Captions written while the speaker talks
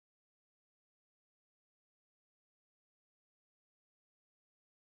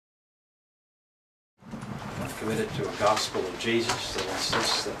committed to a gospel of Jesus that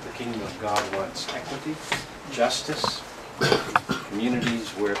insists that the kingdom of God wants equity, justice, communities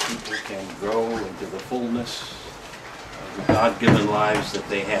where people can grow into the fullness of the God-given lives that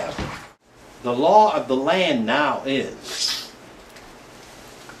they have. The law of the land now is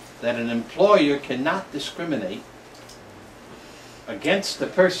that an employer cannot discriminate against a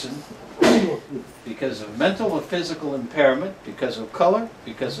person because of mental or physical impairment, because of color,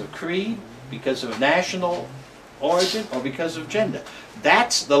 because of creed, because of national origin, or because of gender.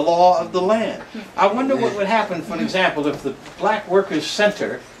 That's the law of the land. I wonder what would happen, for example, if the Black Workers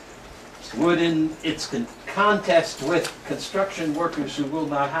Center would, in its contest with construction workers who will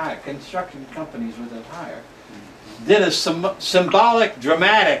not hire, construction companies will not hire, did a symbolic,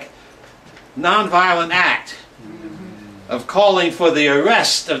 dramatic, nonviolent act of calling for the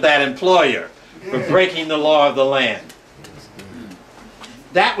arrest of that employer for breaking the law of the land.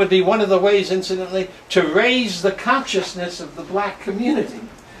 That would be one of the ways, incidentally, to raise the consciousness of the black community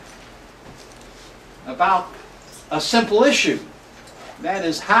about a simple issue. That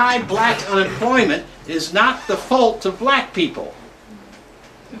is, high black unemployment is not the fault of black people.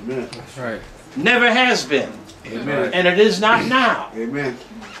 Amen. That's right. Never has been. Amen. And it is not now. Amen.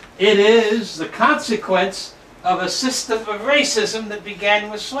 It is the consequence of a system of racism that began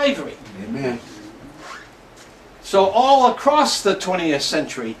with slavery. Amen. So all across the 20th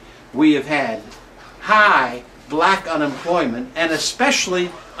century, we have had high black unemployment, and especially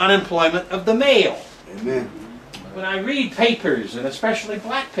unemployment of the male. Amen. When I read papers, and especially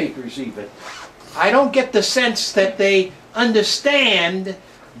black papers even, I don't get the sense that they understand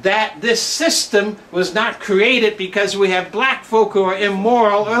that this system was not created because we have black folk who are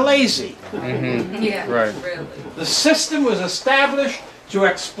immoral or lazy. Mm-hmm. Yeah, right. Really. The system was established to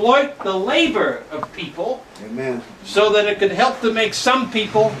exploit the labor of people. Amen. So that it could help to make some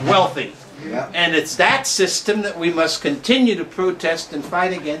people wealthy. Yeah. And it's that system that we must continue to protest and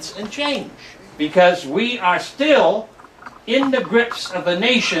fight against and change. Because we are still in the grips of a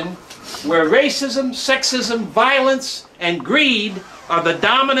nation where racism, sexism, violence, and greed are the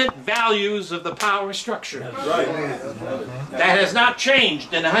dominant values of the power structure. That's right. That has not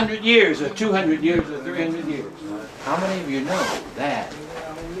changed in 100 years, or 200 years, or 300 years. How many of you know that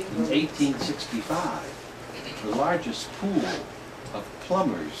in 1865, the largest pool of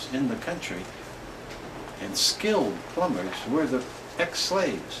plumbers in the country, and skilled plumbers, were the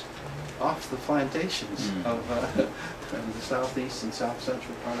ex-slaves off the plantations of the southeast and south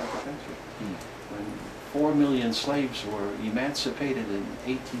central part of the country. When 4 million slaves were emancipated in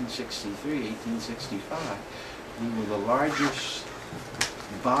 1863, 1865, we were the largest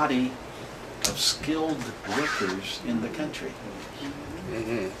body of skilled workers in the country.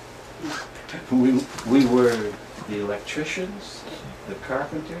 We were the electricians, the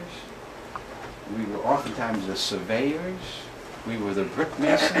carpenters, we were oftentimes the surveyors, we were the brick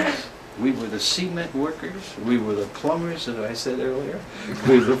masons, we were the cement workers, we were the plumbers, as I said earlier,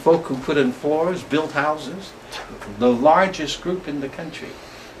 we were the folk who put in floors, built houses, the largest group in the country.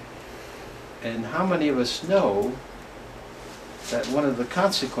 And how many of us know that one of the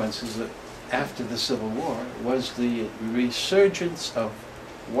consequences of after the Civil War was the resurgence of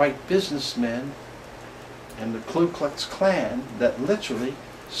white businessmen and the Ku Klux Klan that literally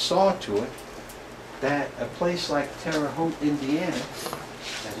saw to it that a place like Terre Haute, Indiana,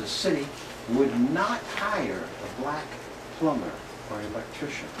 as a city, would not hire a black plumber or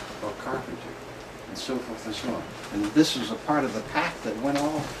electrician or carpenter, and so forth and so on. And this was a part of the pact that went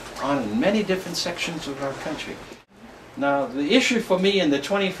on in many different sections of our country. Now, the issue for me in the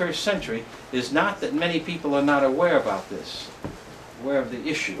 21st century is not that many people are not aware about this, aware of the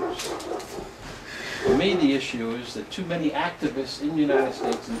issues. For me, the issue is that too many activists in the United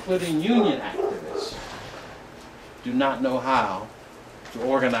States, including union activists, do not know how to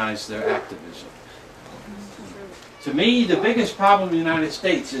organize their activism. To me, the biggest problem in the United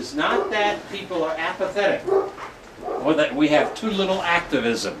States is not that people are apathetic or that we have too little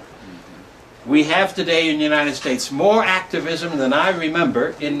activism. We have today in the United States more activism than I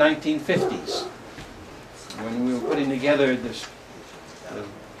remember in 1950s, when we were putting together this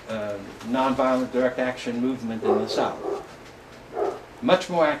nonviolent direct action movement in the South. Much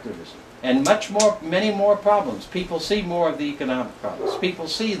more activism, and many more problems. People see more of the economic problems. People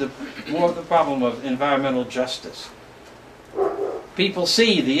see more of the problem of environmental justice. People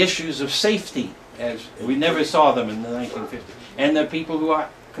see the issues of safety as we never saw them in the 1950s. And there are people who are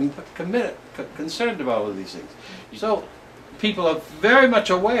concerned about all of these things. So people are very much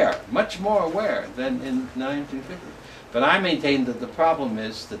aware, much more aware than in 1950. But I maintain that the problem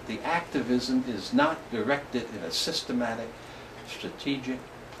is that the activism is not directed in a systematic, strategic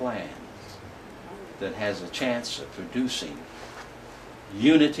plan. that has a chance of producing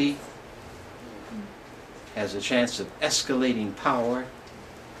unity, has a chance of escalating power,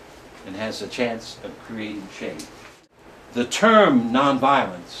 and has a chance of creating change. The term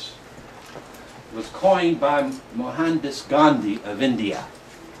nonviolence was coined by Mohandas Gandhi of India.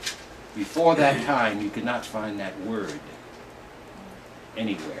 Before that time, you could not find that word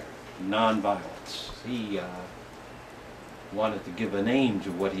anywhere, nonviolence. He wanted to give a name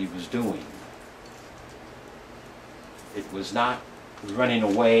to what he was doing. It was not running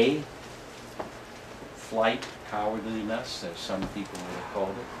away, flight, cowardliness, as some people would have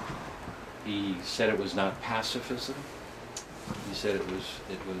called it. He said it was not pacifism. He said it was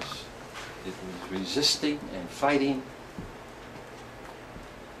resisting and fighting,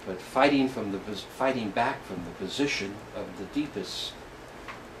 but fighting back from the position of the deepest,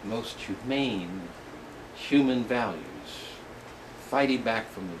 most humane human values, fighting back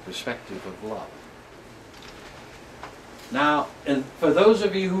from the perspective of love. Now, and for those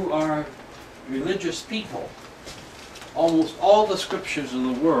of you who are religious people, almost all the scriptures in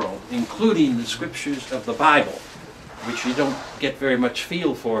the world, including the scriptures of the Bible, which you don't get very much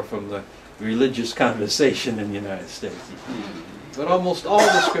feel for from the religious conversation in the United States, but almost all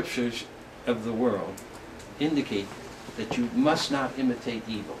the scriptures of the world indicate that you must not imitate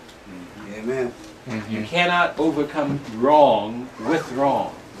evil. Amen. You cannot overcome wrong with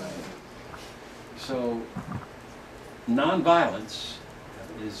wrong. So nonviolence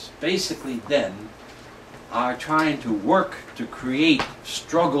is basically then our trying to work to create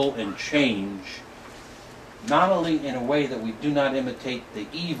struggle and change, not only in a way that we do not imitate the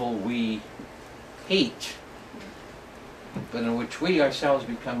evil we hate, but in which we ourselves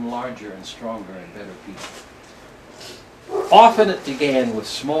become larger and stronger and better people. Often it began with a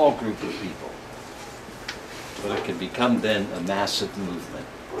small group of people, but it can become then a massive movement,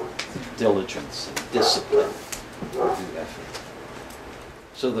 diligence and discipline through effort.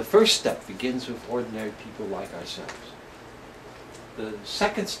 So the first step begins with ordinary people like ourselves. The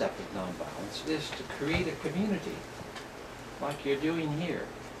second step of nonviolence is to create a community like you're doing here.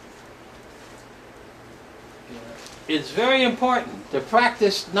 It's very important to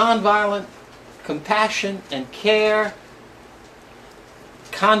practice nonviolent compassion and care,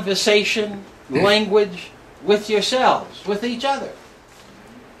 conversation, language with yourselves, with each other.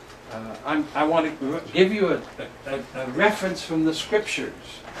 I want to give you a reference from the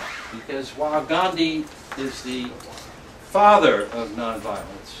scriptures, because while Gandhi is the father of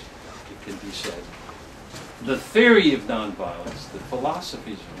nonviolence, it can be said, the theory of nonviolence, the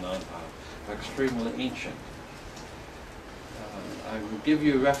philosophies of nonviolence are extremely ancient. I will give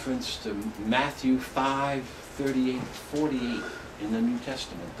you a reference to Matthew 5:38-48 in the New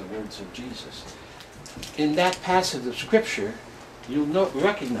Testament, the words of Jesus. In that passage of Scripture, you'll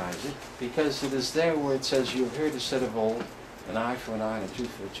recognize it, because it is there where it says, "You have heard it said of old, an eye for an eye and a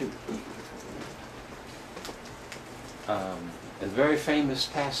tooth for a tooth." A very famous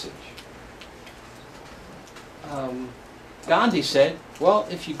passage. Gandhi said, well,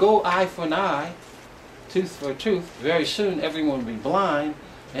 if you go eye for an eye, tooth for a tooth, very soon everyone will be blind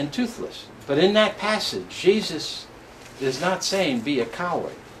and toothless. But in that passage, Jesus is not saying be a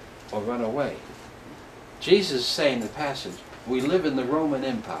coward or run away. Jesus is saying in the passage, we live in the Roman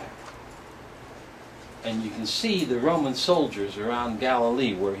Empire. And you can see the Roman soldiers around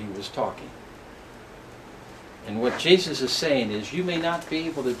Galilee where he was talking. And what Jesus is saying is, you may not be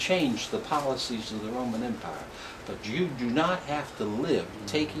able to change the policies of the Roman Empire, but you do not have to live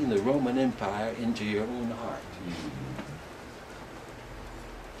taking the Roman Empire into your own heart.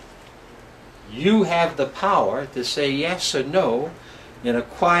 You have the power to say yes or no in a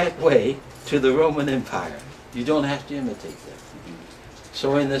quiet way to the Roman Empire. You don't have to imitate them.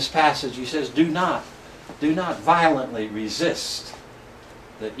 So in this passage he says, do not violently resist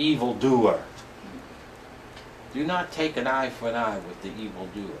the evildoer. Do not take an eye for an eye with the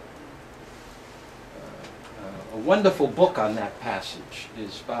evildoer. A wonderful book on that passage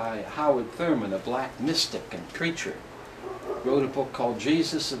is by Howard Thurman, a black mystic and preacher. Wrote a book called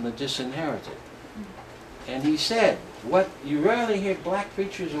Jesus and the Disinherited. And he said, what you rarely hear black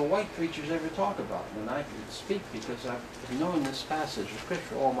preachers or white preachers ever talk about, and I can speak because I've known this passage of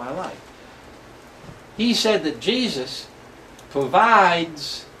Scripture all my life. He said that Jesus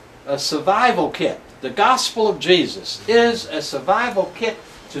provides a survival kit. The gospel of Jesus is a survival kit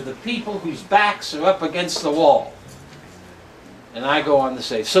to the people whose backs are up against the wall. And I go on to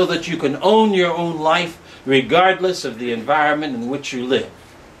say, so that you can own your own life regardless of the environment in which you live.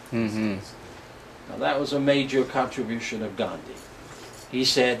 Mm-hmm. Now that was a major contribution of Gandhi. He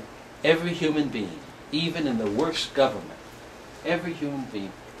said, every human being, even in the worst government, every human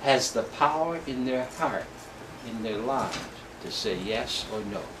being has the power in their heart, in their lives, to say yes or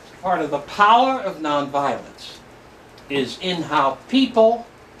no. Part of the power of nonviolence is in how people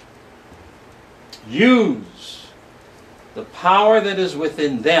use the power that is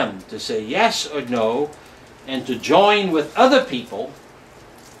within them to say yes or no, and to join with other people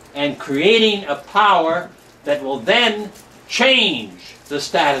and creating a power that will then change the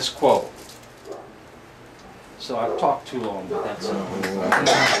status quo. So I've talked too long, but that's it.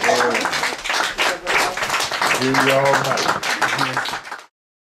 Do y'all know?